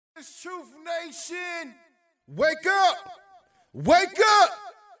It's Truth Nation. Wake up! Wake up!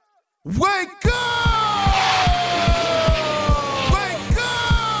 Wake up! Wake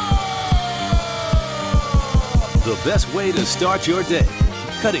up! The best way to start your day.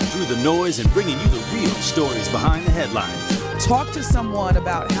 Cutting through the noise and bringing you the real stories behind the headlines. Talk to someone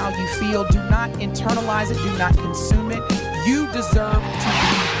about how you feel. Do not internalize it. Do not consume it. You deserve to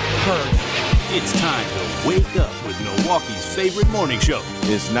be heard. It's time to wake up with Milwaukee's favorite morning show.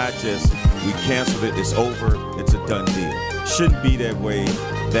 It's not just we canceled it, it's over, it's a done deal. Shouldn't be that way.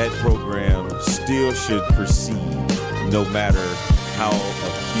 That program still should proceed no matter how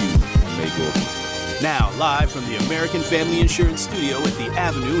a few may go against it. Now, live from the American Family Insurance Studio at the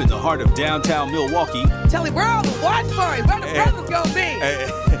Avenue in the heart of downtown Milwaukee. Telly, where are the watch party? Where the brothers gonna be?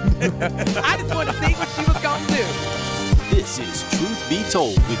 I just want to see what she was gonna do. This is Truth Be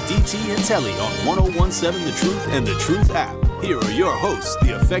Told with DT and Telly on 1017 The Truth and The Truth app. Here are your hosts,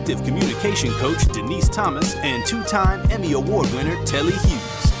 the effective communication coach Denise Thomas and two-time Emmy Award winner Telly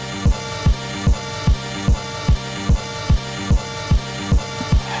Hughes.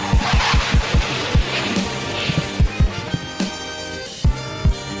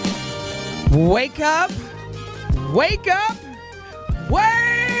 Wake up! Wake up!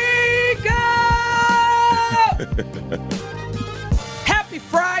 Wake up! Happy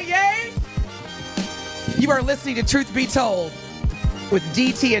Friday! You are listening to Truth Be Told with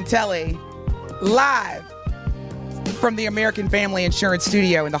DT and Telly, live from the American Family Insurance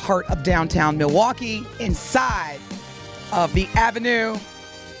Studio in the heart of downtown Milwaukee, inside of the Avenue.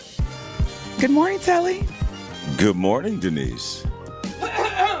 Good morning, Telly. Good morning, Denise.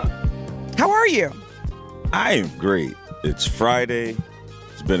 How are you? I am great. It's Friday.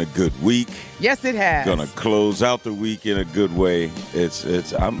 It's been a good week. Yes, it has. Gonna close out the week in a good way.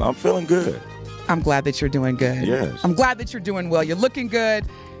 I'm feeling good. I'm glad that you're doing good. Yes. I'm glad that you're doing well. You're looking good.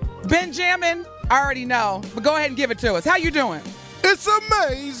 Been jamming? I already know. But go ahead and give it to us. How you doing? It's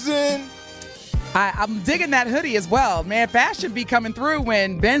amazing. I'm digging that hoodie as well. Man, fashion be coming through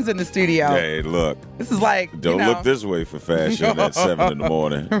when Ben's in the studio. Hey, look. This is like, Don't look this way for fashion at 7 in the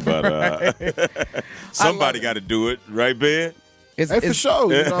morning. But somebody got to do it. Right, Ben? Hey, for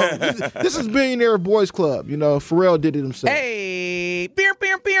sure. You know, this is Billionaire Boys Club. You know, Pharrell did it himself. Hey, beer.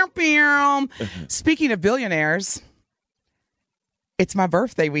 Speaking of billionaires, it's my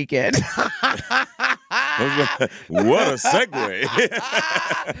birthday weekend. What a segue.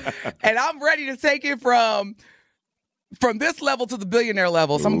 And I'm ready to take it from this level to the billionaire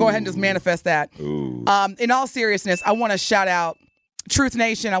level. So I'm going to go ahead and just manifest that. In all seriousness, I want to shout out Truth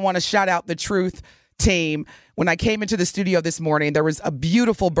Nation. I want to shout out the Truth team. When I came into the studio this morning, there was a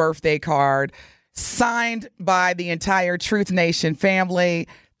beautiful birthday card signed by the entire Truth Nation family.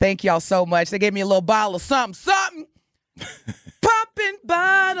 Thank y'all so much. They gave me a little bottle of something. Popping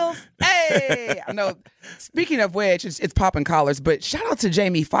bottles. Hey, I know. Speaking of which, it's popping collars, but shout out to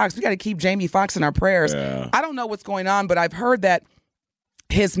Jamie Foxx. We got to keep Jamie Foxx in our prayers. Yeah. I don't know what's going on, but I've heard that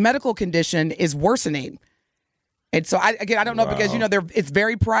his medical condition is worsening. And so, I don't know because, it's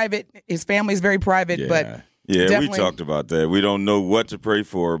very private. His family is very private, but we talked about that. We don't know what to pray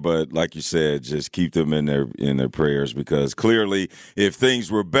for, but like you said, just keep them in their prayers because clearly, if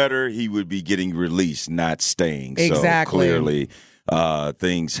things were better, he would be getting released, not staying. Exactly. So clearly,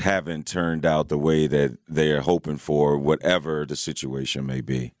 things haven't turned out the way that they are hoping for, whatever the situation may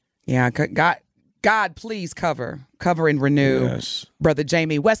be. Yeah, God, please cover and renew. Yes. Brother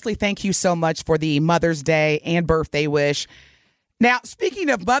Jamie. Wesley, thank you so much for the Mother's Day and birthday wish. Now,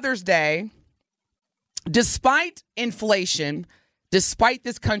 speaking of Mother's Day, despite inflation, despite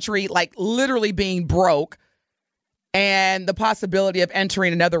this country like literally being broke and the possibility of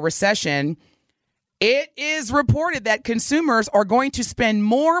entering another recession, it is reported that consumers are going to spend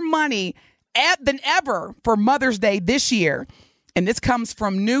more money than ever for Mother's Day this year. And this comes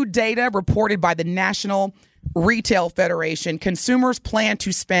from new data reported by the National Retail Federation. Consumers plan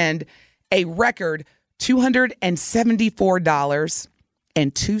to spend a record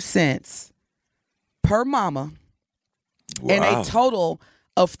 $274.02 per mama and a total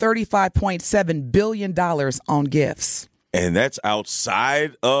of $35.7 billion on gifts. And that's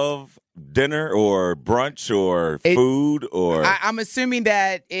outside of dinner or brunch or food or I'm assuming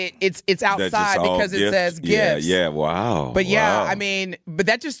that it's outside because it says gifts. Yeah, wow. But I mean, but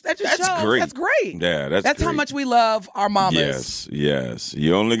that just shows great. That's great. Yeah, that's great. How much we love our mamas. Yes.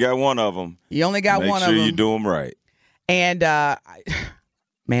 You only got one of them. You only got one of them. Make sure you do them right. And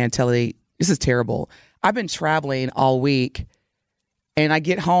man, Telly, this is terrible. I've been traveling all week, and I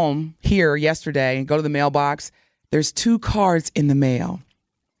get home here yesterday and go to the mailbox. There's 2 cards in the mail.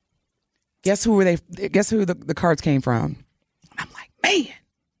 Guess who the cards came from? I'm like, man,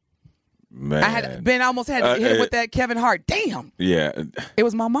 Man. I almost had to hit him with that Kevin Hart. Damn. Yeah. It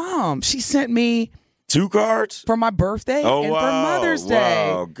was my mom. She sent me 2 cards for my birthday and for Mother's Day.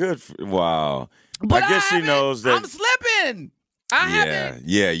 Wow, good. Wow. But I guess she knows that. I'm slipping. I haven't.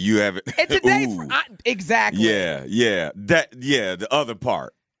 Yeah, you haven't. And today's exactly. Yeah. The other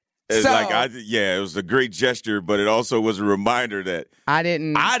part. It's So- it was a great gesture, but it also was a reminder that I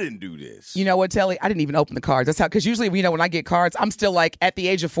didn't do this. You know what, Telly? I didn't even open the cards. That's how, because usually, when I get cards, I'm still like at the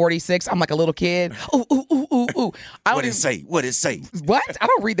age of 46. I'm like a little kid. Ooh. What did it say? What did it say? What? I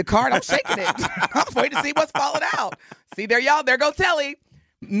don't read the card. I'm shaking it. I'm waiting to see what's falling out. See, there go Telly.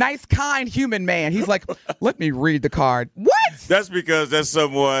 Nice, kind human man. He's like, let me read the card. What? That's because that's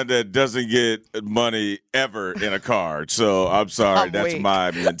someone that doesn't get money ever in a card. So I'm sorry. I'm That's weak.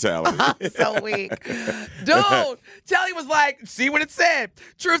 my mentality. I'm so weak. Dude, Telly was like, see what it said.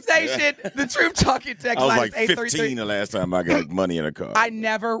 Truth Nation, the Truth Talking text I was line like is 833. 15 the last time I got money in a card. I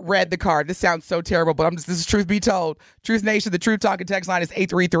never read the card. This sounds so terrible, but this is truth be told. Truth Nation, the Truth Talking text line is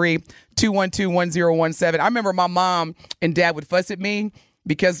 833-212-1017. I remember my mom and dad would fuss at me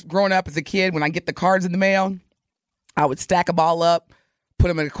because growing up as a kid, when I get the cards in the mail, I would stack them all up, put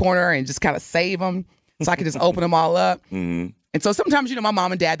them in a corner, and just kind of save them so I could just open them all up. Mm-hmm. And so sometimes, my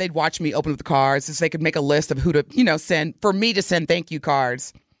mom and dad, they'd watch me open up the cards so they could make a list of who to, send, for me to send thank you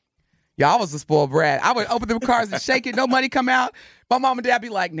cards. Y'all was a spoiled brat. I would open them cards and shake it, no money come out. My mom and dad be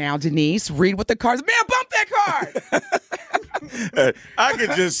like, now, Denise, read what the cards. Man, bump that card. I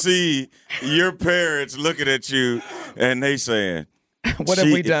could just see your parents looking at you and they saying, What have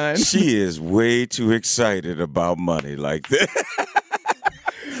we done? She is way too excited about money like that.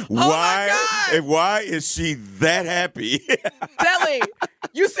 my God. Why is she that happy? Telly,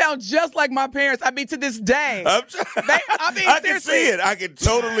 you sound just like my parents. I mean, to this day. I can seriously. see it. I can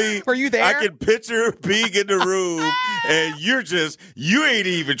totally. Were you there? I can picture being in the room and you ain't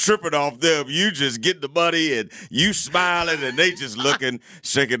even tripping off them. You just getting the money and you smiling and they just looking,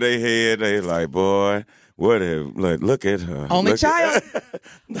 shaking their head. They like, boy. Look at her. Only child.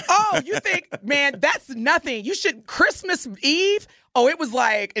 Oh, you think, man, that's nothing. You should, Christmas Eve, it was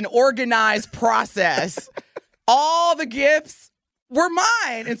like an organized process. All the gifts were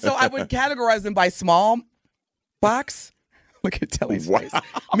mine. And so I would categorize them by small box. Look at Telly's face.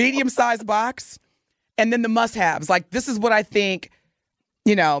 Medium-sized box. And then the must-haves. Like, this is what I think,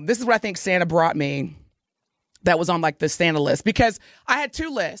 Santa brought me that was on like the Santa list. Because I had 2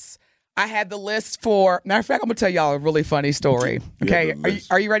 lists. I had the list for, matter of fact, I'm going to tell y'all a really funny story. Okay.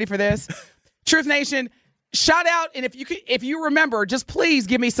 Are you ready for this? Truth Nation, shout out. And if you remember, just please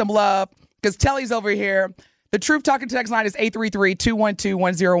give me some love because Telly's over here. The Truth Talking text line is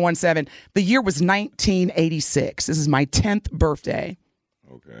 833-212-1017. The year was 1986. This is my 10th birthday.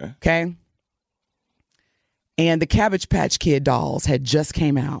 Okay. And the Cabbage Patch Kid dolls had just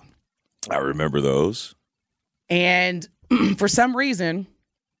came out. I remember those. And for some reason,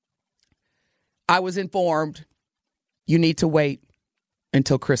 I was informed you need to wait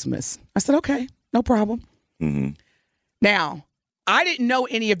until Christmas. I said, okay, no problem. Mm-hmm. Now, I didn't know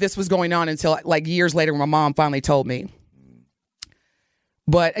any of this was going on until like years later when my mom finally told me.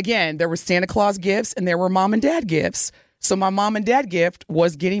 But again, there were Santa Claus gifts and there were mom and dad gifts. So my mom and dad gift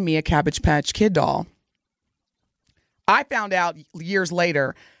was getting me a Cabbage Patch Kid doll. I found out years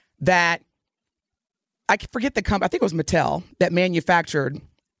later that I forget the company, I think it was Mattel, that manufactured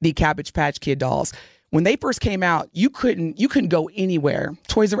the Cabbage Patch Kid dolls. When they first came out, you couldn't go anywhere.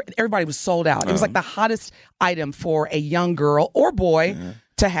 Everybody was sold out. It was like the hottest item for a young girl or boy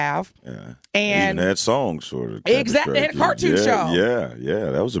to have. Yeah. And even had songs for it. Exactly. It had a cartoon show.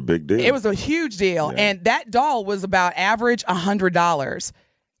 Yeah. That was a big deal. It was a huge deal. Yeah. And that doll was about average $100.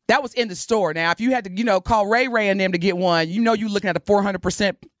 That was in the store. Now, if you had to, call Ray and them to get one, you're looking at a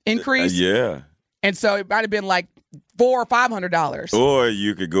 400% increase. Yeah. And so it might have been like $400 or $500. Or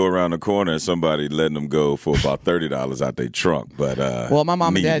you could go around the corner and somebody letting them go for about $30 out their trunk. But well, my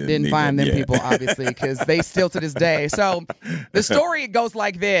mom and dad didn't find them people, obviously, because they still to this day. So the story goes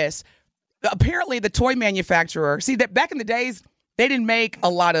like this. Apparently, the toy manufacturer, that back in the days, they didn't make a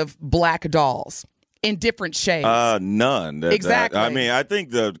lot of black dolls in different shades. None. Exactly. I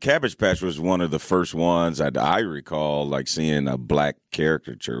think the Cabbage Patch was one of the first ones I recall, like seeing a black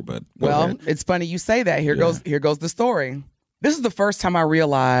caricature. But well, it's funny you say that. Here goes the story. This is the first time I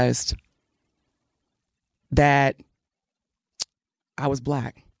realized that I was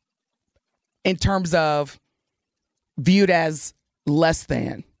black in terms of viewed as less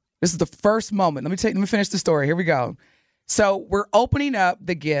than. This is the first moment. Let me finish the story. Here we go. So we're opening up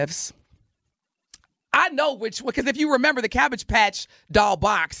the gifts. I know which, because if you remember the Cabbage Patch doll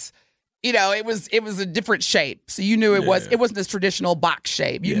box, it was a different shape. So you knew it wasn't this traditional box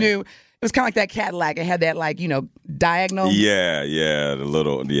shape. You knew was kind of like that Cadillac. It had that diagonal. Yeah,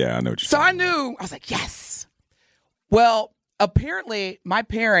 I know what you're So I knew, I was like, yes. Well, apparently my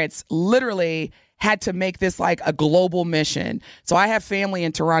parents literally had to make this like a global mission. So I have family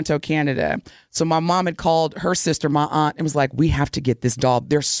in Toronto, Canada. So my mom had called her sister, my aunt, and was like, we have to get this doll.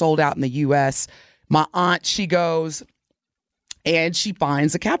 They're sold out in the U.S. My aunt, she goes and she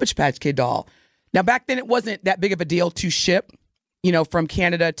finds a Cabbage Patch Kid doll. Now, back then, it wasn't that big of a deal to ship, from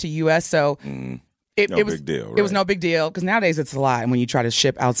Canada to U.S. So it was big deal. Right? It was no big deal because nowadays it's a lie when you try to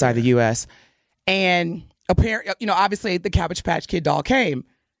ship outside the U.S. And apparently, obviously the Cabbage Patch Kid doll came.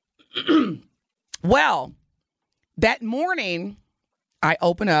 Well, that morning, I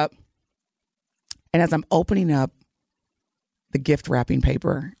open up, and as I'm opening up the gift wrapping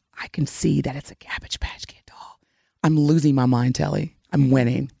paper, I can see that it's a Cabbage Patch Kid doll. I'm losing my mind, Telly. I'm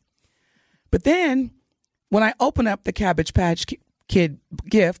winning. But then when I open up the Cabbage Patch Kid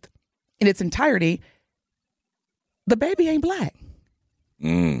gift in its entirety, the baby ain't black.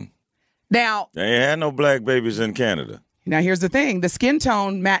 Now, they ain't had no black babies in Canada. Now, here's the thing. The skin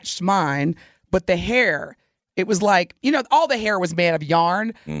tone matched mine, but the hair, it was like, all the hair was made of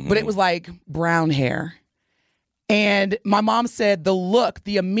yarn, but it was like brown hair. And my mom said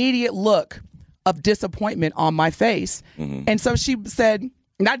the immediate look of disappointment on my face. And so she said,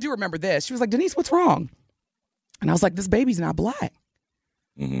 and I do remember this. She was like, Denise, what's wrong? And I was like, this baby's not black.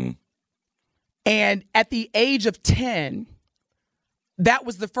 And at the age of 10, that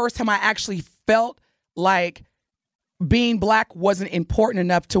was the first time I actually felt like being black wasn't important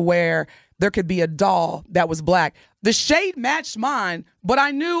enough to where there could be a doll that was black. The shade matched mine, but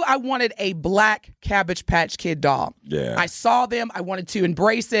I knew I wanted a black Cabbage Patch Kid doll. Yeah. I saw them. I wanted to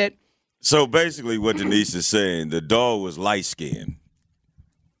embrace it. So basically what Denise is saying, the doll was light-skinned.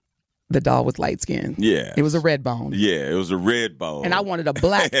 The doll was light-skinned. Yeah. It was a red bone. Yeah, it was a red bone. And I wanted a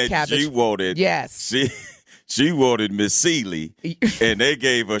black and cabbage. She wanted... Yes. She wanted Miss Seeley, and they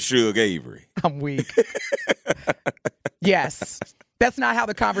gave her Suge Avery. I'm weak. Yes. That's not how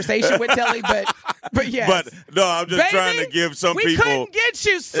the conversation went, Telly, but yes. But no, I'm just trying to give some we people. We couldn't get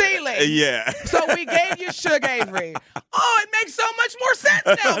you Seeley. Yeah. So we gave you Suge Avery. Oh, it makes so much more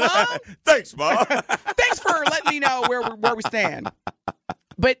sense now, Mom. Thanks, Mom. Thanks for letting me know where we stand.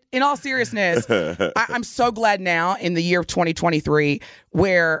 But in all seriousness, I'm so glad now in the year of 2023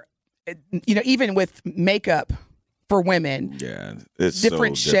 where, even with makeup for women, it's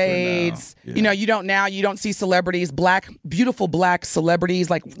different so shades. Yeah. You don't see celebrities, beautiful black celebrities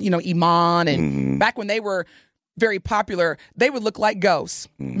like, Iman. And back when they were very popular, they would look like ghosts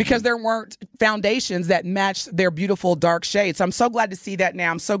because there weren't foundations that matched their beautiful dark shades. So I'm so glad to see that now.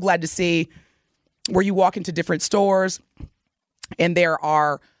 I'm so glad to see where you walk into different stores and there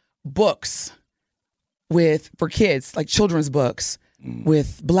are books for kids, like children's books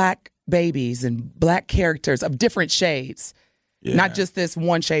with black babies and black characters of different shades, not just this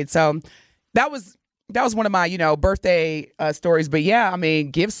one shade. So that was one of my, birthday stories. But yeah, I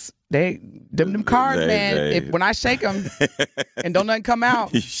mean, gifts, them cards, man. When I shake them and don't nothing come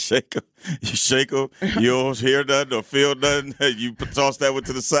out. You shake them, you don't hear nothing or feel nothing, you toss that one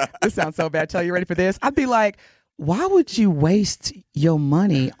to the side. This sounds so bad. Tell you ready for this? I'd be like, why would you waste your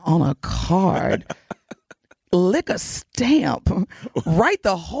money on a card? Lick a stamp, write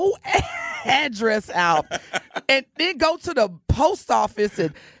the whole address out, and then go to the post office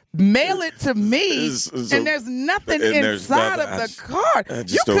and mail it to me. And there's nothing inside of the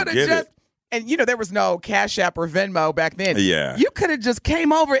card. You could have just, and there was no Cash App or Venmo back then. Yeah. You could have just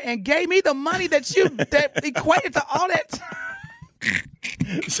came over and gave me the money that equated to all that.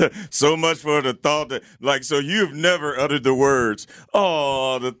 So much for the thought that, so you've never uttered the words,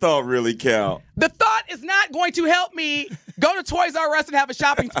 oh, the thought really count. The thought is not going to help me go to Toys R Us and have a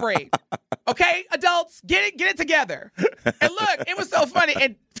shopping spree. Okay, adults, get it together. And look, it was so funny.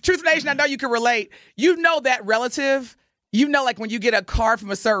 And Truth Nation, I know you can relate. That relative. Like when you get a card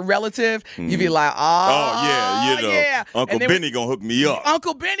from a certain relative, you be like, oh yeah. Uncle Benny gonna hook me up.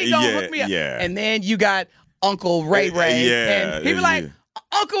 Uncle Benny gonna hook me up. Yeah. And then you got Uncle Ray Ray. Yeah. And he be like,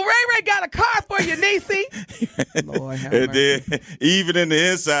 Uncle Ray Ray got a card for you, Niecy. Lord have and mercy. then, even in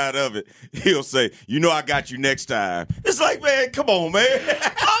the inside of it, he'll say, I got you next time. It's like, man, come on, man.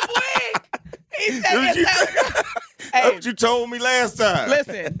 I'm weak. He said, That's what you told me last time.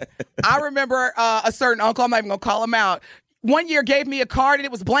 Listen, I remember a certain uncle, I'm not even going to call him out, one year gave me a card and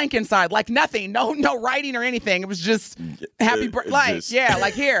it was blank inside, like nothing, no writing or anything. It was just happy birthday.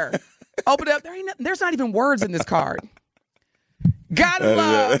 Like here. Open it up. There's not even words in this card. Gotta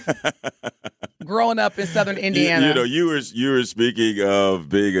love growing up in Southern Indiana. You were speaking of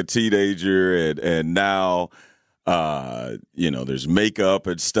being a teenager and now There's makeup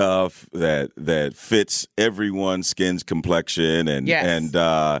and stuff that fits everyone's skin's complexion. And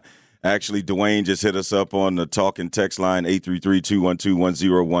actually, Dwayne just hit us up on the talk and text line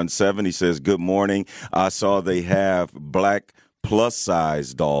 833-212-1017. He says, "Good morning. I saw they have black plus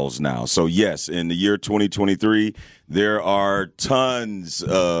size dolls now." So yes, in the year 2023, there are tons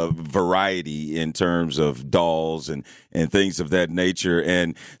of variety in terms of dolls and things of that nature.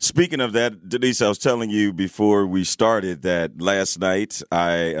 And speaking of that, Denise, I was telling you before we started that last night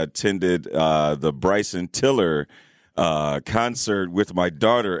I attended the Bryson Tiller concert with my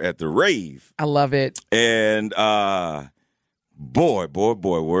daughter at the rave. I love it. And boy,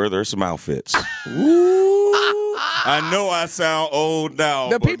 were there some outfits. Ooh. I know I sound old now.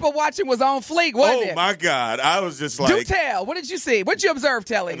 The people watching was on fleek, wasn't it? Oh, my God. I was just like... Do tell. What did you see? What did you observe,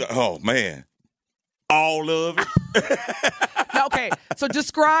 Telly? Oh, man. All of it. Okay, so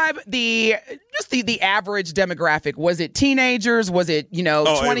describe the average demographic. Was it teenagers? Was it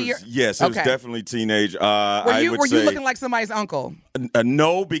 20 years? Yes, it was definitely teenage. Were you looking like somebody's uncle?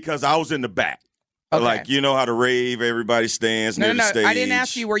 No, I was in the back. Okay. Like, you know how to rave, everybody stands near the stage. I didn't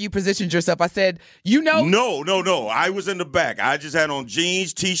ask you where you positioned yourself. I said, No. I was in the back. I just had on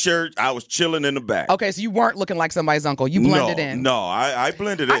jeans, T-shirt. I was chilling in the back. Okay, so you weren't looking like somebody's uncle. You blended in. No, I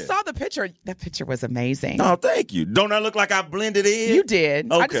blended in. I saw the picture. That picture was amazing. Oh, thank you. Don't I look like I blended in? You did.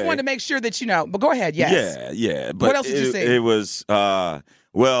 Okay. I just wanted to make sure that but go ahead, yes. Yeah. But what else did you see? It was...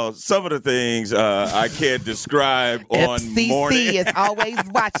 Well, some of the things I can't describe on FCC morning. is always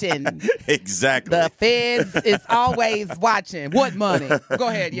watching. Exactly. The feds is always watching. What money? Go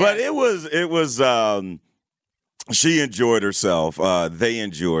ahead. Yeah. But it was. She enjoyed herself. They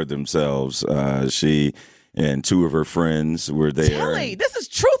enjoyed themselves. She and two of her friends were there. Telly, this is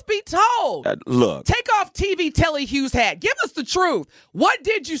truth be told. Look. Take off TV Telly Hughes' hat. Give us the truth. What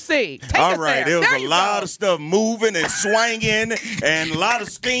did you see? Take All us right. There was a lot of stuff moving and swinging and a lot of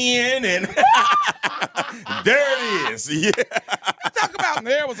skin. And there it is. Yeah. Talk about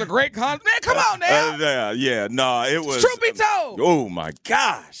there was a great concert. Man, come on now. No, it was. Truth be told. Oh, my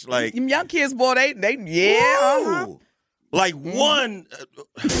gosh. Like, them young kids, boy, they Like one,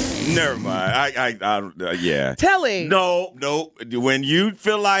 never mind. Yeah. Telly. No. When you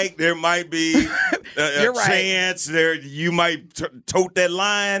feel like there might be a chance there, you might tote that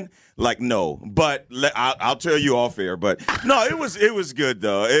line. Like no, but I'll tell you off air. But no, it was good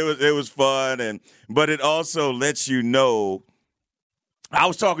though. It was fun, but it also lets you know. I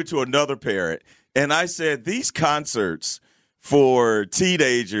was talking to another parent, and I said these concerts for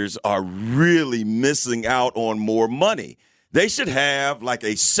teenagers are really missing out on more money. They should have like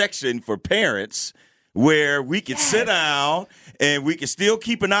a section for parents where we can sit down and we can still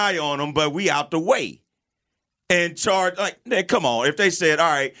keep an eye on them, but we out the way and charge. Like, man, come on. If they said,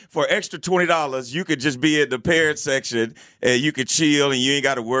 all right, for extra $20, you could just be in the parent section and you could chill and you ain't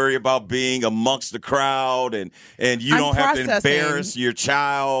got to worry about being amongst the crowd and you don't have to embarrass your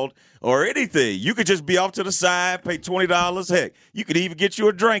child or anything. You could just be off to the side, pay $20. Heck, you could even get you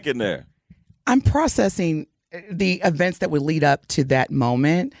a drink in there. I'm processing the events that would lead up to that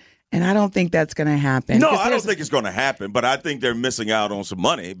moment, and I don't think that's going to happen. No, I don't think it's going to happen, but I think they're missing out on some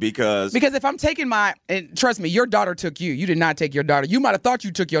money because if I'm taking and trust me, your daughter took you. You did not take your daughter. You might have thought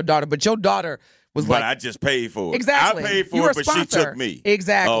you took your daughter, but your daughter was But I just paid for it. Exactly. I paid for it, but she took me.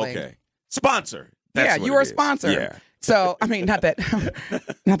 Exactly. Okay. Sponsor. That's what you were a is. sponsor. Yeah. So, I mean, not that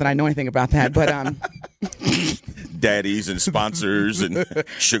I know anything about that, but daddies and sponsors and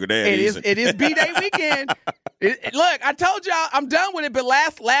sugar daddies. It is B-Day weekend. Look, I told y'all I'm done with it, but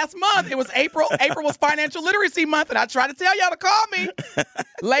last month it was April. April was Financial Literacy Month, and I tried to tell y'all to call me,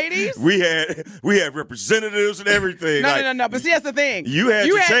 ladies. We had representatives and everything. No. But see, that's the thing. You had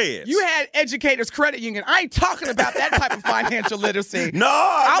your chance. You had Educators Credit Union. I ain't talking about that type of financial literacy. No,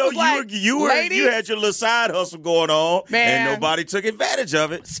 I was like, you had your little side hustle going on, man, and nobody took advantage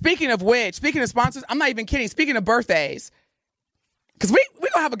of it. Speaking of sponsors, I'm not even kidding. Speaking of birthdays, because we're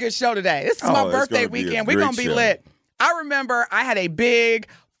going to have a good show today. This is my birthday weekend. We're going to be lit. I remember I had a big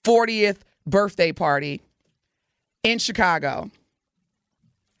 40th birthday party in Chicago.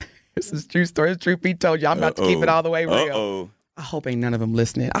 This is a true story. It's truth be told you. I'm about to keep it all the way real. I hope ain't none of them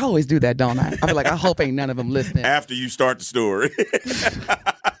listening. I always do that, don't I? I feel like I hope ain't none of them listening. After you start the story.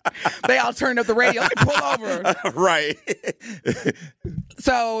 They all turned up the radio. Let me pull over. Right.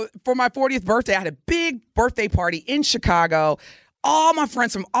 So for my 40th birthday, I had a big birthday party in Chicago. All my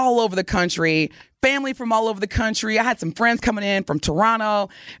friends from all over the country, family from all over the country. I had some friends coming in from Toronto,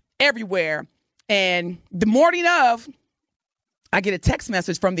 everywhere. And the morning of, I get a text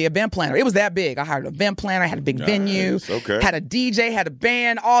message from the event planner. It was that big. I hired an event planner. I had a big venue. Okay. Had a DJ, had a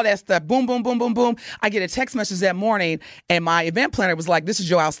band, all that stuff. Boom, boom, boom, boom, boom. I get a text message that morning, and my event planner was like, this is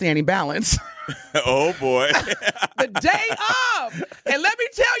your outstanding balance. Oh, boy. The day of. And let me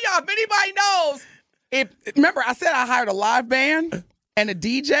tell y'all, if anybody knows, remember I said I hired a live band and a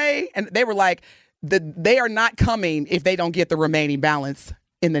DJ, and they were like, they are not coming if they don't get the remaining balance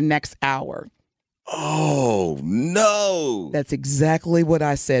in the next hour. Oh, no. That's exactly what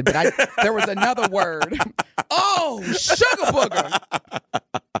I said. But there was another word. Oh, sugar booger.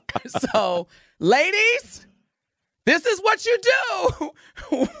 So, ladies, this is what you do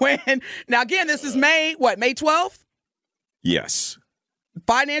now, again, this is May 12th? Yes.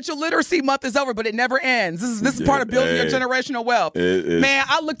 Financial literacy month is over, but it never ends. This is part of building your generational wealth. Man,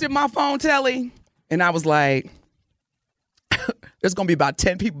 I looked at my phone, Telly, and I was like, there's going to be about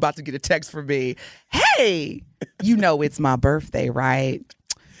 10 people about to get a text from me. Hey, you know it's my birthday, right?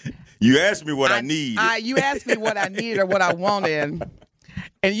 You asked me what I need. You asked me what I needed or what I wanted.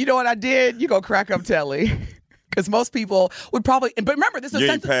 And you know what I did? You go crack up, Telly. Because most people would probably, but remember, this is you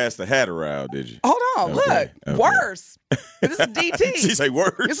ain't passed the hat around, did you? Hold on, look, worse. This is DT. She say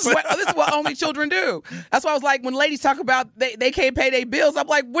worse. This is what only children do. That's why I was like, when ladies talk about they can't pay their bills, I'm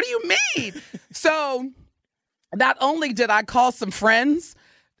like, what do you mean? So not only did I call some friends,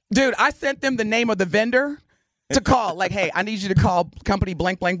 dude, I sent them the name of the vendor to call. Like, hey, I need you to call company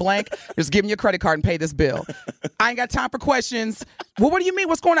blank, blank, blank. Just give me your credit card and pay this bill. I ain't got time for questions. Well, what do you mean?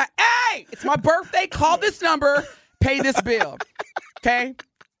 What's going on? Hey, it's my birthday. Call this number. Pay this bill. Okay?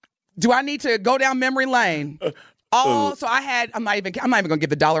 Do I need to go down memory lane? So I'm not even going to give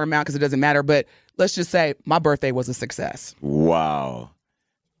the dollar amount because it doesn't matter, but let's just say my birthday was a success. Wow.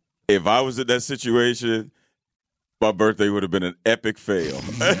 If I was in that situation, my birthday would have been an epic fail.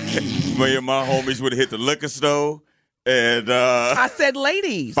 Me and my homies would have hit the liquor store and I said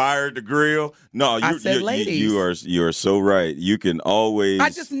ladies. Fired the grill. No, I said ladies. You are so right. You can always I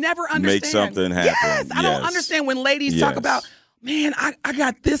just never understand. Make something happen. Yes, I don't understand when ladies talk about, man, I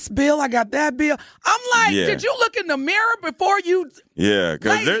got this bill, I got that bill. I'm like, did you look in the mirror before you? Yeah,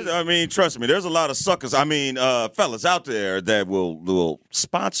 because trust me, there's a lot of suckers. Fellas out there that will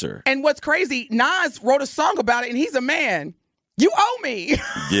sponsor. And what's crazy, Nas wrote a song about it, and he's a man. You owe me.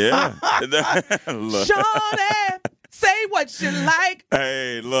 Yeah. Shawty, say what you like.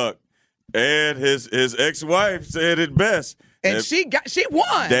 Hey, look, and his ex-wife said it best. And she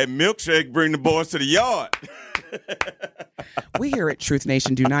won. That milkshake bring the boys to the yard. We here at Truth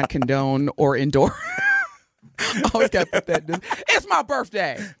Nation do not condone or endorse. Always got to put that. It's my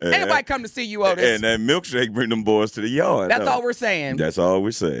birthday. Anybody come to see you, Otis? And that milkshake bring them boys to the yard. That's all we're saying. That's all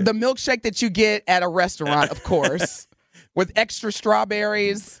we're saying. The milkshake that you get at a restaurant, of course, with extra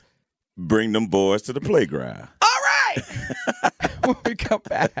strawberries. Bring them boys to the playground. All right. When we come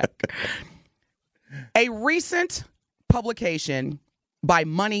back, a recent publication by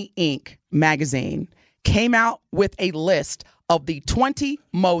Money Inc. magazine came out with a list of the 20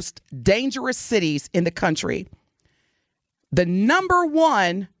 most dangerous cities in the country. The number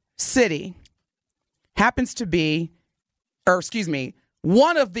one city happens to be,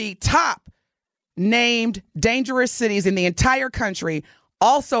 one of the top named dangerous cities in the entire country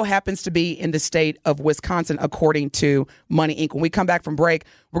also happens to be in the state of Wisconsin, according to Money Inc. When we come back from break,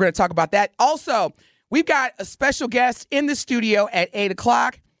 we're going to talk about that. Also, we've got a special guest in the studio at 8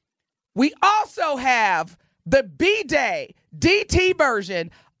 o'clock. We also have the B-Day DT version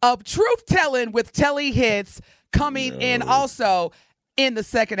of Truth Telling with Telly Hits coming in also in the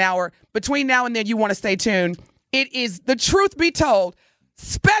second hour. Between now and then, you want to stay tuned. It is the Truth Be Told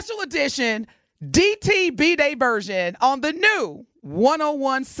special edition DT B-Day version on the new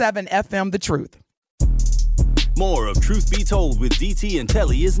 101.7 FM The Truth. More of Truth Be Told with DT and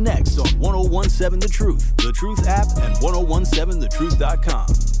Telly is next on 101.7 The Truth app, and 1017thetruth.com.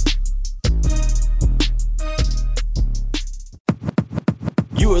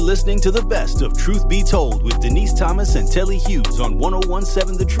 You are listening to the best of Truth Be Told with Denise Thomas and Telly Hughes on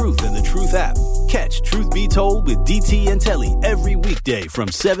 101.7 The Truth and the Truth app. Catch Truth Be Told with DT and Telly every weekday from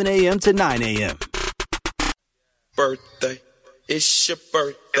 7 a.m. to 9 a.m. Birthday. It's your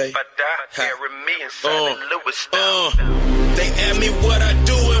birthday. If I die, carry me inside the Louis style. They ask me what I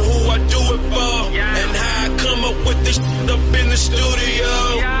do and who I do it for, and how I come up with this shit up in the studio.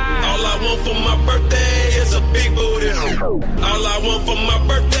 All I want for my birthday is a big booty. All I want for my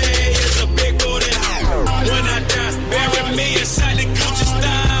birthday is a big booty. When I die, bury me inside the Gucci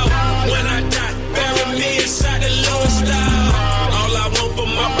style. When I die, bury me inside the Louis style. All I want for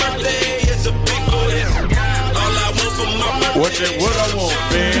my birthday is a big booty. All I want for my birthday. What I want,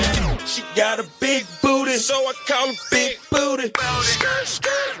 man? She got a big booty, so I call her Big Booty. booty. Skirt,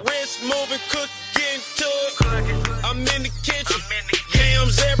 skirt, wrist moving, cook, getting to it. I'm in the kitchen,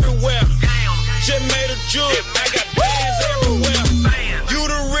 yams everywhere. Just made a jewel, I got bands everywhere. You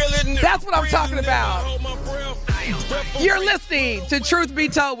the real. That's what I'm talking about. You're listening to Truth Be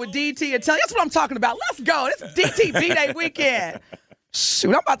Told with DT and Telly. That's what I'm talking about. Let's go. This is DT B-Day weekend. Shoot,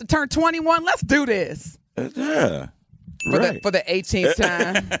 I'm about to turn 21. Let's do this. Yeah. For the 18th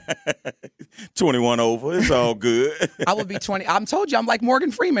time. 21 over. It's all good. I will be 20. I'm told you, I'm like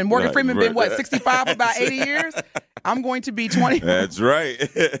Morgan Freeman. Morgan Freeman been, 65 for about 80 years? I'm going to be 20. That's right.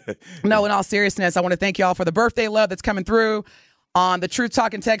 No, in all seriousness, I want to thank y'all for the birthday love that's coming through on the Truth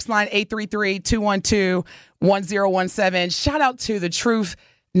Talking text line, 833-212-1017. Shout out to the Truth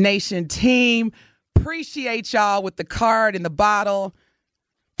Nation team. Appreciate y'all with the card and the bottle.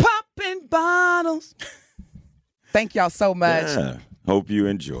 Popping bottles. Thank y'all so much. Yeah. Hope you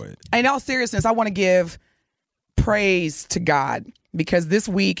enjoy it. In all seriousness, I want to give praise to God because this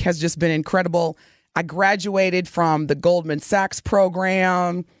week has just been incredible. I graduated from the Goldman Sachs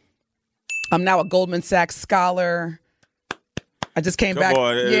program. I'm now a Goldman Sachs scholar. I just came back. Come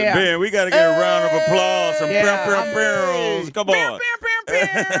on, yeah. man, we got to get a round of applause. Some barrels. Come on.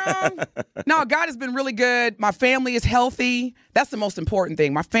 No, God has been really good. My family is healthy. That's the most important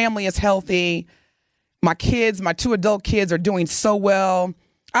thing. My family is healthy. My kids, my 2 adult kids are doing so well.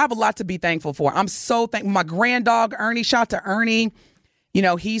 I have a lot to be thankful for. I'm so thankful. My granddog, Ernie, shout out to Ernie. You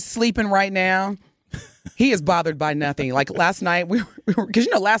know, he's sleeping right now. He is bothered by nothing. Like last night, we were, because,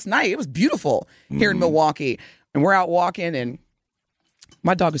 last night it was beautiful here in Milwaukee. And we're out walking, and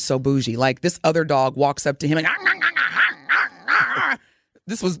my dog is so bougie. Like this other dog walks up to him and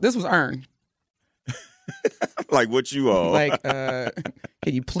this was Ern. Like what you all. Like, can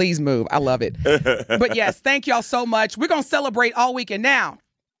you please move? I love it. But yes, thank y'all so much. We're going to celebrate all weekend. Now,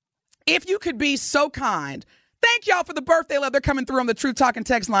 if you could be so kind, thank y'all for the birthday love. They're coming through on the Truth Talking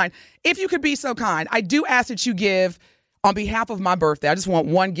text line. If you could be so kind, I do ask that you give on behalf of my birthday. I just want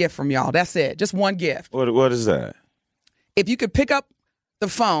one gift from y'all. That's it. Just one gift. What is that? If you could pick up the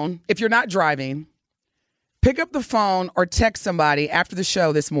phone, if you're not driving, pick up the phone or text somebody after the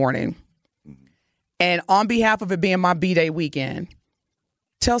show this morning. And on behalf of it being my B-Day weekend,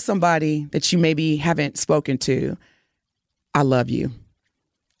 tell somebody that you maybe haven't spoken to, I love you.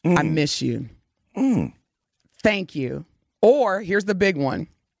 I miss you. Thank you. Or here's the big one.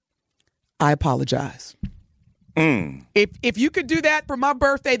 I apologize. If you could do that for my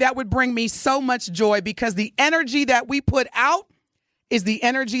birthday, that would bring me so much joy because the energy that we put out is the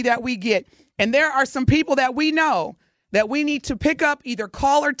energy that we get. And there are some people that we know that we need to pick up, either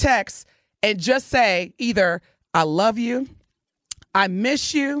call or text, and just say either, I love you, I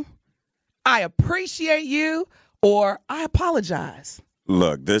miss you, I appreciate you, or I apologize.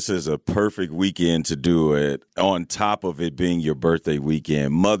 Look, this is a perfect weekend to do it, on top of it being your birthday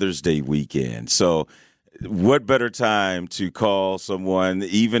weekend, Mother's Day weekend. So what better time to call someone,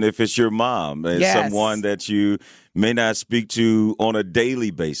 even if it's your mom, someone that you may not speak to on a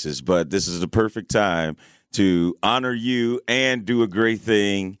daily basis, but this is the perfect time to honor you and do a great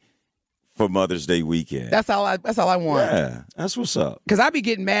thing for Mother's Day weekend. That's all I want. Yeah, that's what's up. Because I be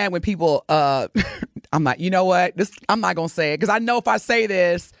getting mad when people, I'm like, you know what? I'm not going to say it. Because I know if I say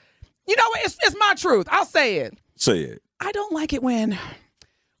this, you know what? It's my truth. I'll say it. Say it. I don't like it when,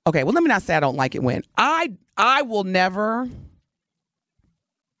 okay, well, let me not say I don't like it when. I will never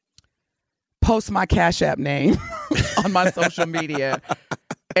post my Cash App name on my social media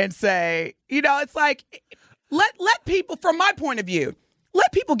and say, it's like, let people, from my point of view,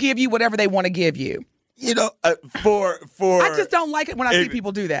 let people give you whatever they want to give you. For I just don't like it when I see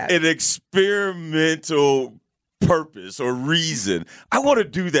people do that. An experimental purpose or reason. I want to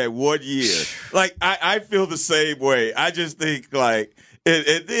do that 1 year. Like, I feel the same way. I just think, like, and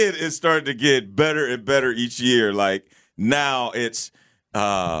then it started to get better and better each year. Like, now it's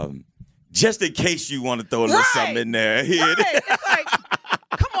just in case you want to throw a little something in there. Right. It's like,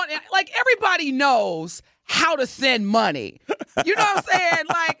 come on. Like, everybody knows how to send money. You know what I'm saying?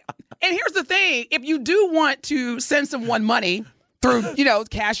 Like, and here's the thing. If you do want to send someone money through,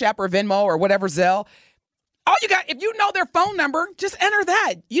 Cash App or Venmo or whatever, Zelle, all you got, if you know their phone number, just enter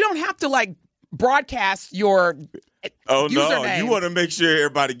that. You don't have to, like, broadcast your username. No, you want to make sure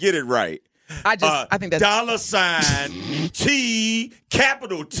everybody get it right. I think that's $ T,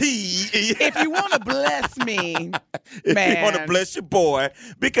 capital T. If you want to bless me, if man. you want to bless your boy,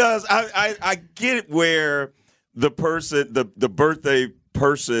 because I get it where the person, the birthday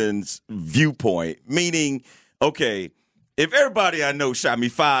person's viewpoint, meaning, okay, if everybody I know shot me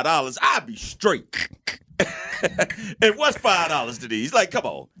 $5, I'd be straight. And what's $5 to these? Like, come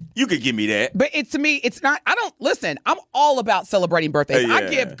on, you could give me that. But to me, it's not. I don't listen. I'm all about celebrating birthdays.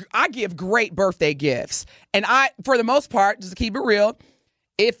 Yeah. I give great birthday gifts, and for the most part, just to keep it real,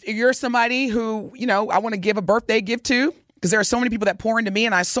 if you're somebody who I want to give a birthday gift to, because there are so many people that pour into me,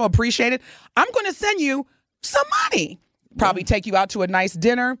 and I so appreciate it, I'm going to send you some money. Probably take you out to a nice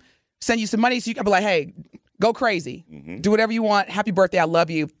dinner, send you some money, so you can be like, hey, go crazy, do whatever you want. Happy birthday, I love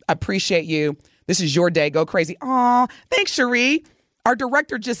you, I appreciate you. This is your day. Go crazy. Aw, thanks, Cherie. Our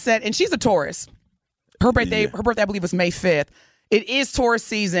director just said, and she's a Taurus. Her birthday, I believe, was May 5th. It is Taurus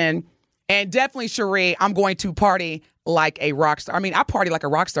season, and definitely, Cherie, I'm going to party like a rock star. I mean, I party like a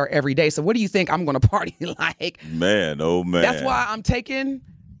rock star every day. So what do you think I'm going to party like? Man, oh man. That's why I'm taking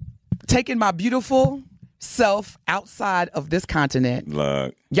my beautiful self outside of this continent.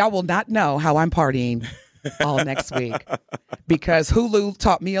 Look. Y'all will not know how I'm partying all next week because Hulu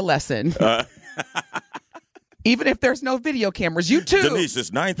taught me a lesson. Even if there's no video cameras, you too. Denise,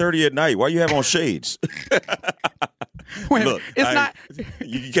 it's 9:30 at night. Why you have on shades? Look, it's not.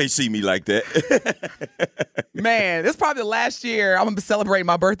 You can't see me like that. Man, this is probably the last year I'm going to be celebrating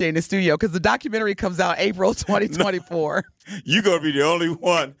my birthday in the studio because the documentary comes out April 2024. You're going to be the only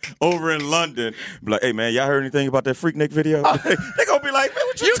one over in London. Be like, hey, man, y'all heard anything about that Freaknik video? They're going to be like, man,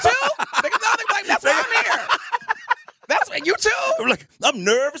 what you too? They're like, that's why I'm here. That's what you too? I'm like, I'm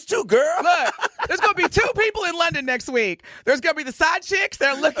nervous too, girl. Look, there's going to be 2 people in London next week. There's going to be the side chicks.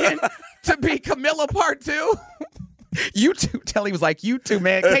 They're looking to be Camilla Part 2. You too. Telly was like, you too,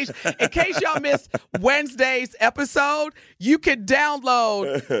 man. In case y'all missed Wednesday's episode, you can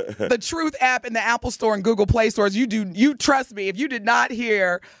download the Truth app in the Apple Store and Google Play stores. You trust me. If you did not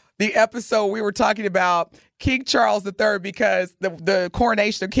hear the episode, we were talking about King Charles III because the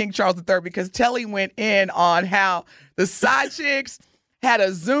coronation of King Charles III, because Telly went in on how the side chicks had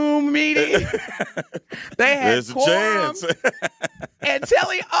a Zoom meeting. They had There's quorum. a chance. And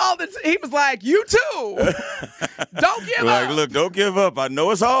Telly he was like, you too. Don't give up. Look, don't give up. I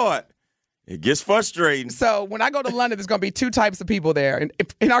know it's hard. It gets frustrating. So when I go to London, there's going to be 2 types of people there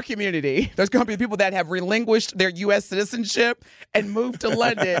in our community. There's going to be people that have relinquished their U.S. citizenship and moved to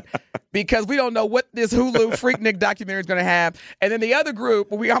London because we don't know what this Hulu Freaknik documentary is going to have. And then the other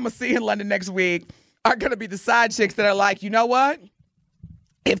group, I'm going to see in London next week, are going to be the side chicks that are like, you know what?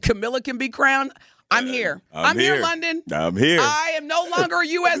 If Camilla can be crowned, I'm here. I'm here, London. I'm here. I am no longer a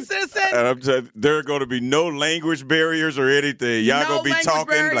U.S. citizen. And I'm telling you, there are going to be no language barriers or anything. Y'all going to be talking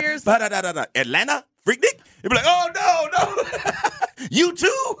barriers. like, Atlanta? Freaknik? You'll be like, oh, no. You too?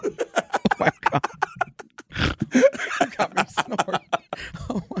 Oh, my God. You got me snoring.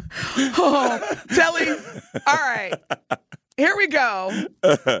 Oh, Telly. All right. Here we go.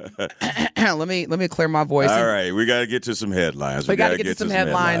 Let me clear my voice. All right, we got to get to some headlines. We got to get to some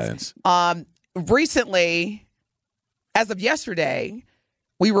headlines. Recently, as of yesterday,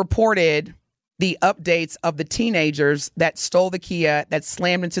 we reported the updates of the teenagers that stole the Kia that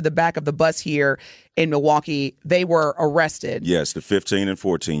slammed into the back of the bus here in Milwaukee. They were arrested. Yes, the 15 and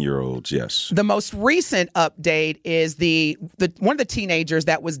 14-year-olds, yes. The most recent update is the one of the teenagers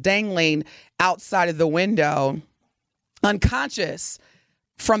that was dangling outside of the window, unconscious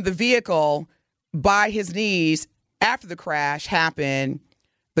from the vehicle by his knees after the crash happened.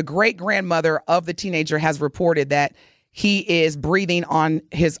 The great-grandmother of the teenager has reported that he is breathing on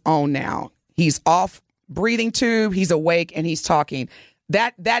his own now. He's off breathing tube, he's awake, and he's talking.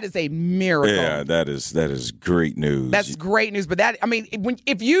 That is a miracle. Yeah, that is great news. That's great news. But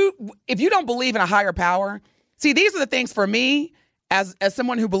if you don't believe in a higher power, see, these are the things for me as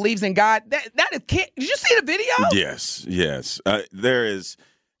someone who believes in God. That is. Did you see the video? Yes. There is.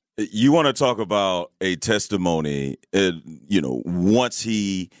 You want to talk about a testimony, once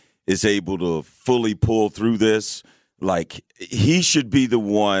he is able to fully pull through this, like he should be the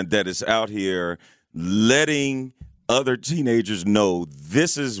one that is out here letting other teenagers know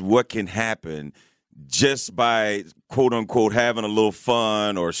this is what can happen just by, quote unquote, having a little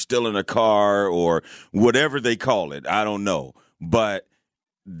fun or stealing a car or whatever they call it. I don't know. But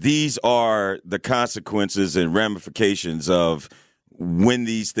these are the consequences and ramifications of when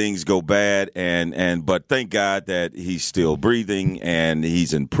these things go bad, but thank God that he's still breathing and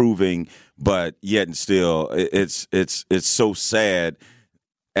he's improving, but yet and still it's so sad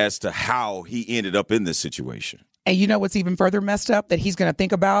as to how he ended up in this situation. And you know what's even further messed up that he's going to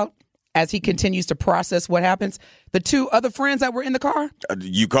think about as he continues to process what happens? The 2 other friends that were in the car.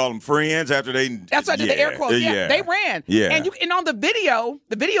 You call them friends after they? That's why I did the air quotes. Yeah, they ran. Yeah. And on the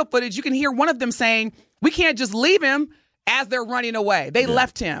video footage, you can hear one of them saying, "We can't just leave him." As they're running away, they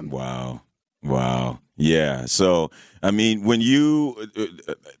left him. Wow. Yeah. So, I mean, when you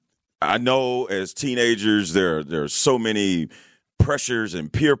I know as teenagers there are so many pressures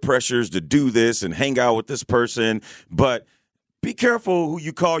and peer pressures to do this and hang out with this person, but be careful who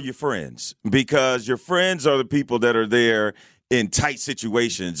you call your friends, because your friends are the people that are there in tight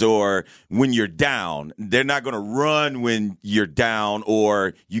situations or when you're down. They're not going to run when you're down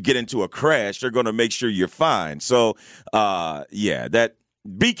or you get into a crash. They're going to make sure you're fine. So,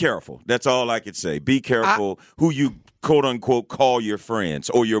 be careful. That's all I could say. Be careful who you quote unquote call your friends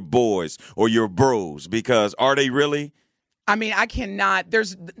or your boys or your bros, because are they really? I mean, I cannot.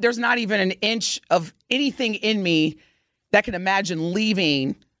 There's not even an inch of anything in me that can imagine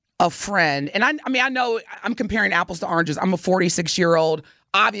leaving a friend. And I mean, I know I'm comparing apples to oranges. I'm a 46-year-old,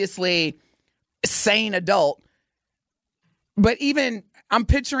 obviously sane adult. But even I'm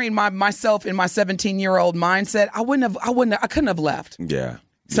picturing myself in my 17-year-old mindset. I couldn't have left. Yeah.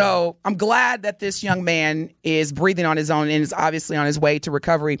 So I'm glad that this young man is breathing on his own and is obviously on his way to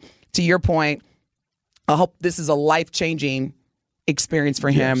recovery. To your point, I hope this is a life-changing experience for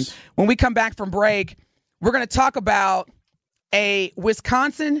him. Yes. When we come back from break, we're going to talk about a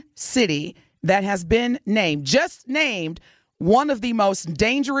Wisconsin city that has been just named one of the most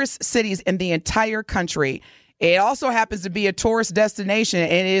dangerous cities in the entire country. It also happens to be a tourist destination,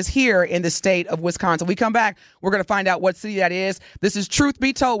 and it is here in the state of Wisconsin. We come back, we're going to find out what city that is. This is Truth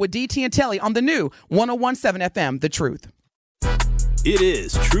Be Told with DT and Telly on the new 101.7 FM, The Truth. It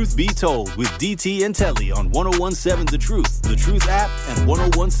is Truth Be Told with DT and Telly on 101.7 The Truth app, and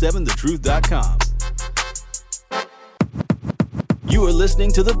 1017thetruth.com. You are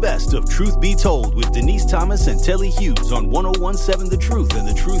listening to the best of Truth Be Told with Denise Thomas and Telly Hughes on 1017 The Truth and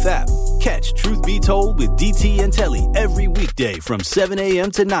the Truth app. Catch Truth Be Told with DT and Telly every weekday from 7 a.m.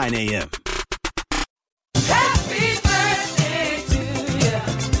 to 9 a.m. Happy birthday to you.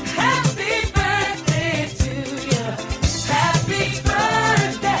 Happy birthday to you. Happy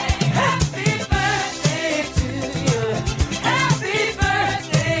birthday. Happy birthday to you. Happy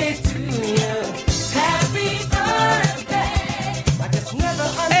birthday to you. Happy birthday. I just never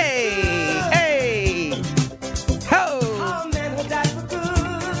understood. Hey! Ho! How men who died for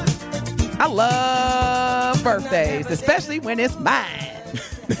good. I love birthdays, especially when it's mine.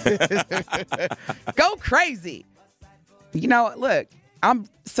 Go crazy. You know, look, I'm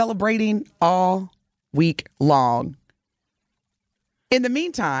celebrating all week long. In the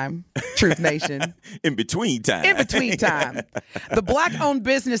meantime, Truth Nation. In between time. The Black-owned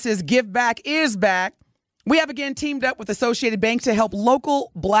businesses Give Back is back. We have again teamed up with Associated Bank to help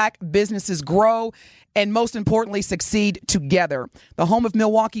local Black businesses grow and, most importantly, succeed together. The home of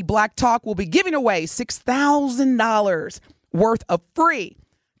Milwaukee Black Talk will be giving away $6,000 worth of free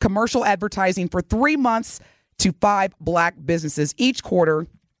commercial advertising for 3 months to 5 Black businesses each quarter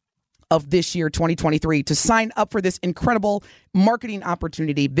of this year, 2023. To sign up for this incredible marketing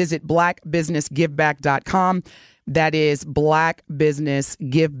opportunity, visit blackbusinessgiveback.com. That is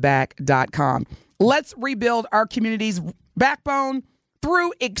blackbusinessgiveback.com. Let's rebuild our community's backbone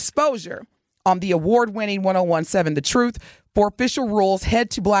through exposure on the award-winning 1017 The Truth. For official rules,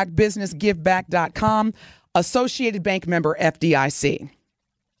 head to blackbusinessgiveback.com. Associated Bank member FDIC.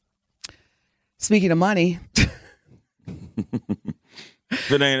 Speaking of money. If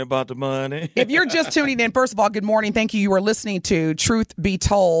it ain't about the money. If you're just tuning in, first of all, good morning. Thank you. You are listening to Truth Be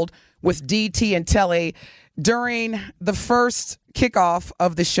Told with DT and Telly. During the first kickoff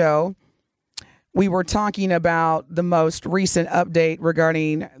of the show, we were talking about the most recent update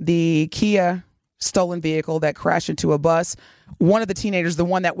regarding the Kia stolen vehicle that crashed into a bus. One of the teenagers, the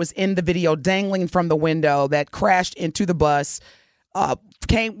one that was in the video dangling from the window that crashed into the bus,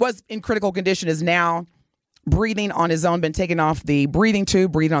 was in critical condition, is now breathing on his own, been taken off the breathing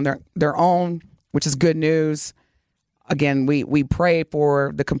tube, breathing on their own, which is good news. Again, we pray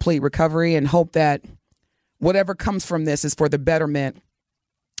for the complete recovery and hope that whatever comes from this is for the betterment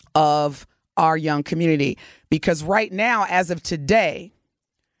of our young community. Because right now, as of today,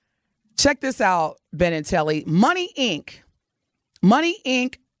 check this out, Ben and Telly, Money Inc.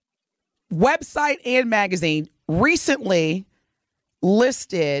 website and magazine recently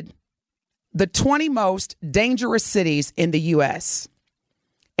listed the 20 most dangerous cities in the U.S.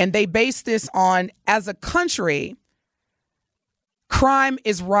 And they base this on, as a country, crime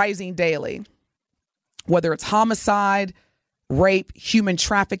is rising daily. Whether it's homicide, rape, human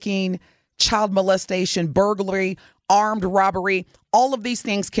trafficking, child molestation, burglary, armed robbery, all of these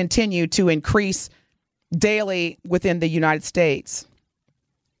things continue to increase daily within the United States.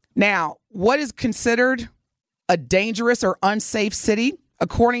 Now, what is considered a dangerous or unsafe city?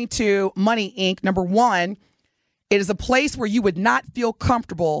 According to Money Inc., number one, it is a place where you would not feel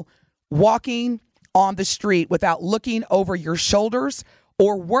comfortable walking on the street without looking over your shoulders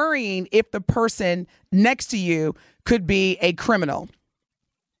or worrying if the person next to you could be a criminal.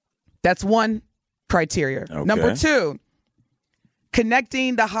 That's one criteria. Okay. Number 2,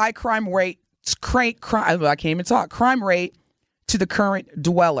 connecting the high crime rate crime rate to the current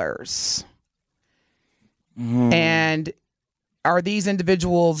dwellers. And are these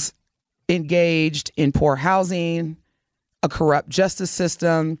individuals engaged in poor housing, a corrupt justice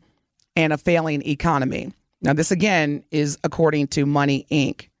system, and a failing economy? Now, this again is according to Money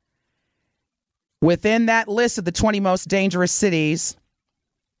Inc. Within that list of the 20 most dangerous cities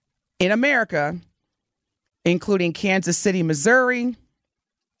in America, including Kansas City, Missouri,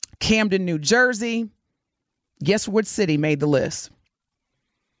 Camden, New Jersey, guess what city made the list?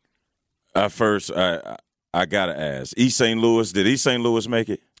 First, I got to ask, East St. Louis, did East St. Louis make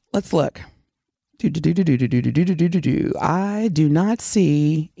it? Let's look. I do not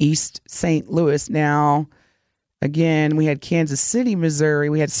see East St. Louis. Now, again, we had Kansas City, Missouri.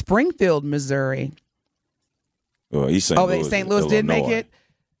 We had Springfield, Missouri. Well, East St. Louis. St. Louis did make it.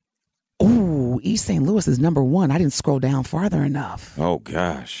 Ooh, East St. Louis is number 1. I didn't scroll down farther enough. Oh,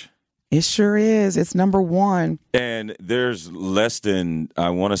 gosh. It sure is. It's number 1. And there's less than, I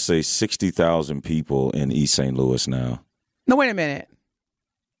want to say, 60,000 people in East St. Louis now. No, wait a minute.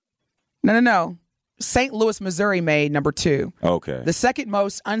 No. St. Louis, Missouri made number 2. Okay. The second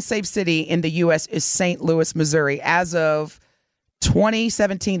most unsafe city in the U.S. is St. Louis, Missouri. As of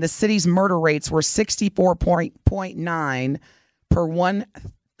 2017, the city's murder rates were 64.9 per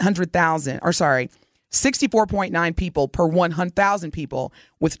 100,000. 64.9 people per 100,000 people,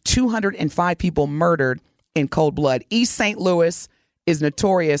 with 205 people murdered in cold blood. East St. Louis is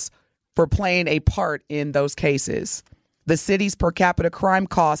notorious for playing a part in those cases. The city's per capita crime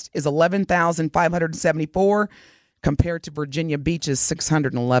cost is $11,574 compared to Virginia Beach's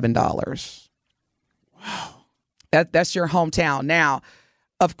 $611. Wow. That's your hometown. Now,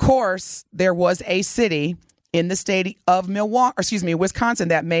 of course, there was a city in the state of Wisconsin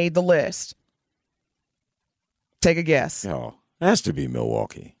that made the list. Take a guess. Oh, it has to be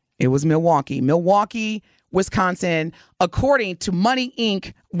Milwaukee. It was Milwaukee. Milwaukee, Wisconsin, according to Money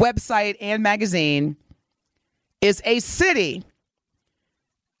Inc. website and magazine, is a city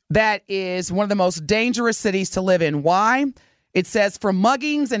that is one of the most dangerous cities to live in. Why? It says from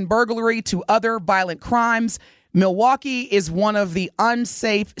muggings and burglary to other violent crimes, Milwaukee is one of the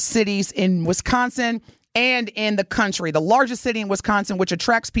unsafe cities in Wisconsin and in the country. The largest city in Wisconsin, which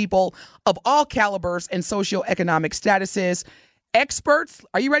attracts people of all calibers and socioeconomic statuses. Experts,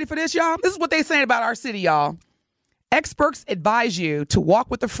 are you ready for this, y'all? This is what they're saying about our city, y'all. Experts advise you to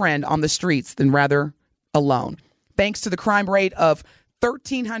walk with a friend on the streets than rather alone. Thanks to the crime rate of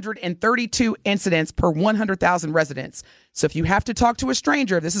 1,332 incidents per 100,000 residents. So if you have to talk to a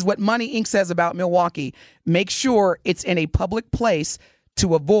stranger, this is what Money Inc. says about Milwaukee. Make sure it's in a public place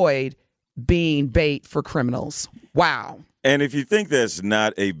to avoid being bait for criminals. Wow. And if you think that's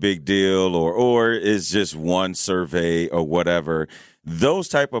not a big deal or is just one survey or whatever, those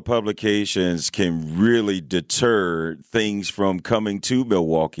type of publications can really deter things from coming to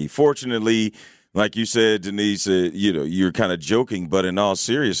Milwaukee. Fortunately, like you said, Denise, you're kind of joking, but in all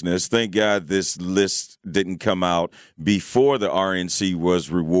seriousness, thank God this list didn't come out before the RNC was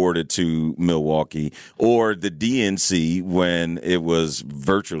rewarded to Milwaukee or the DNC when it was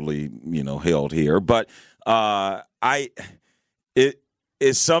virtually, held here. But it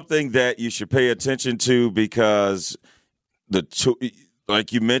is something that you should pay attention to because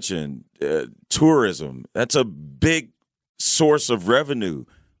like you mentioned, tourism, that's a big source of revenue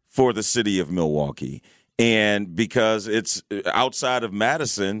for the city of Milwaukee. And because it's outside of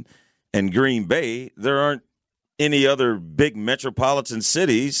Madison and Green Bay, there aren't any other big metropolitan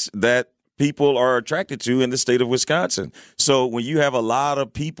cities that people are attracted to in the state of Wisconsin. So when you have a lot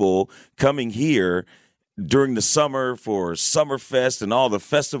of people coming here during the summer for Summerfest and all the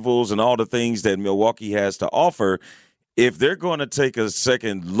festivals and all the things that Milwaukee has to offer, if they're going to take a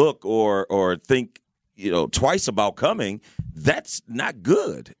second look or think twice about coming, that's not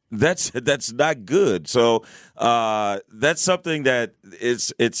good. That's not good. So that's something that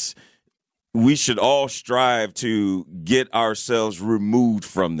it's we should all strive to get ourselves removed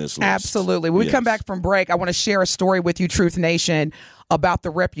from this list. Absolutely. When we come back from break, I want to share a story with you, Truth Nation, about the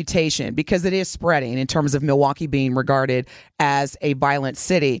reputation, because it is spreading in terms of Milwaukee being regarded as a violent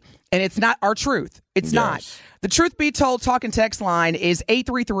city. And it's not our truth. It's not. The Truth Be Told talk and text line is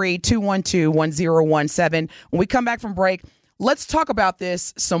 833-212-1017. When we come back from break, let's talk about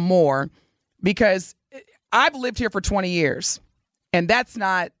this some more, because I've lived here for 20 years, and that's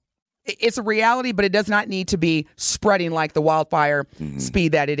not, it's a reality, but it does not need to be spreading like the wildfire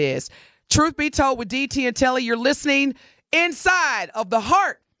speed that it is. Truth Be Told with DT and Telly, you're listening. inside of the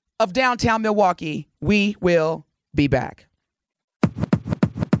heart of downtown Milwaukee. We will be back.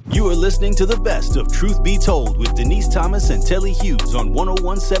 You are listening to the best of Truth Be Told with Denise Thomas and Telly Hughes on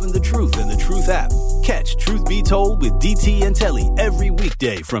 1017 The Truth and The Truth app. Catch Truth Be Told with DT and Telly every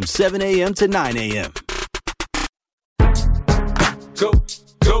weekday from 7 a.m. to 9 a.m. Go,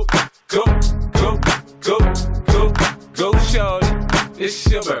 go, go, go, go, go, go, shorty. It's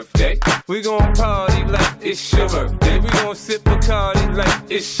your birthday. We gon' party like it's your birthday. We gon' sip Bacardi like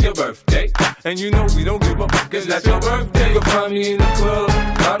it's your birthday. And you know we don't give a fuck, it's not your birthday. You'll find me in the club,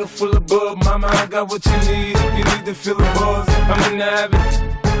 bottle full of bub. Mama, I got what you need. If you need to feel the buzz, I'm in the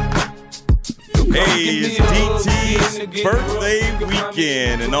habit. Hey, it's DT's birthday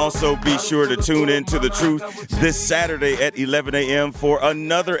weekend. And also be sure to tune in to The Truth this Saturday at 11 a.m. for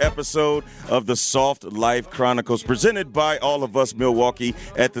another episode of the Soft Life Chronicles, presented by All of Us Milwaukee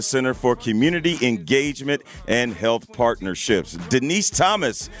at the Center for Community Engagement and Health Partnerships. Denise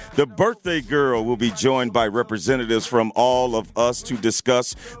Thomas, the birthday girl, will be joined by representatives from All of Us to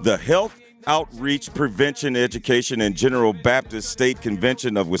discuss the health Outreach, Prevention, Education, and General Baptist State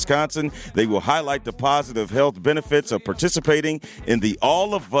Convention of Wisconsin. They will highlight the positive health benefits of participating in the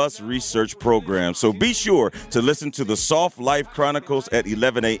All of Us research program. So be sure to listen to the Soft Life Chronicles at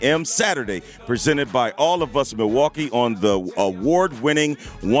 11 a.m. Saturday, presented by All of Us Milwaukee on the award-winning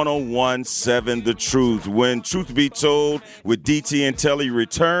 1017 The Truth. When Truth Be Told with DT and Telly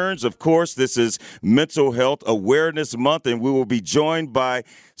returns, of course, this is Mental Health Awareness Month, and we will be joined by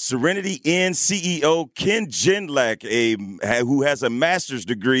Serenity Inn CEO Ken Jindlak, who has a master's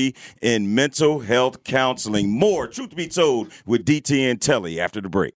degree in mental health counseling. More Truth Be Told with DT and Telly after the break.